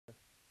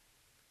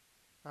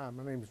Hi,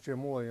 my name is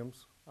Jim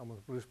Williams. I'm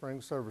with Blue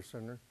Springs Service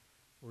Center.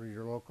 We're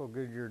your local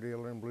Goodyear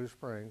dealer in Blue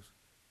Springs.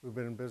 We've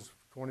been in business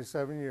for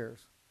 27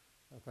 years.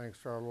 Thanks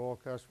to our loyal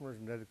customers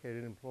and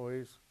dedicated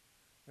employees.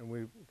 And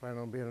we plan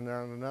on being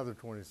there in another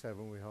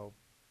 27, we hope.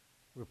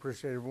 We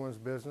appreciate everyone's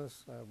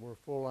business. We're a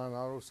full-line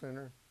auto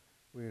center.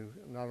 We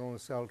not only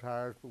sell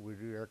tires, but we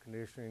do air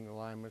conditioning,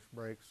 alignments,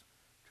 brakes,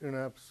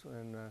 tune-ups,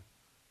 and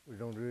we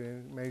don't do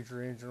any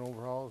major engine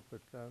overhauls,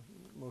 but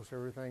most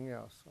everything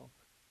else. So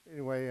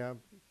anyway,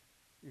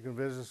 you can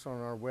visit us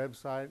on our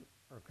website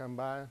or come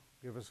by,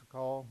 give us a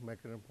call, make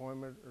an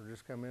appointment, or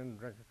just come in and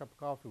drink a cup of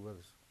coffee with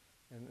us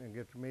and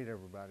get to meet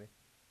everybody.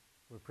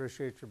 We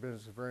appreciate your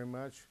business very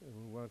much, and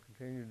we want to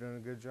continue doing a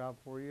good job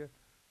for you.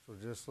 So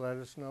just let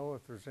us know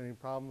if there's any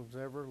problems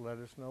ever. Let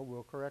us know.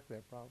 We'll correct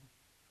that problem.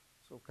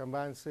 So come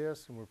by and see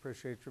us, and we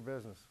appreciate your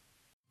business.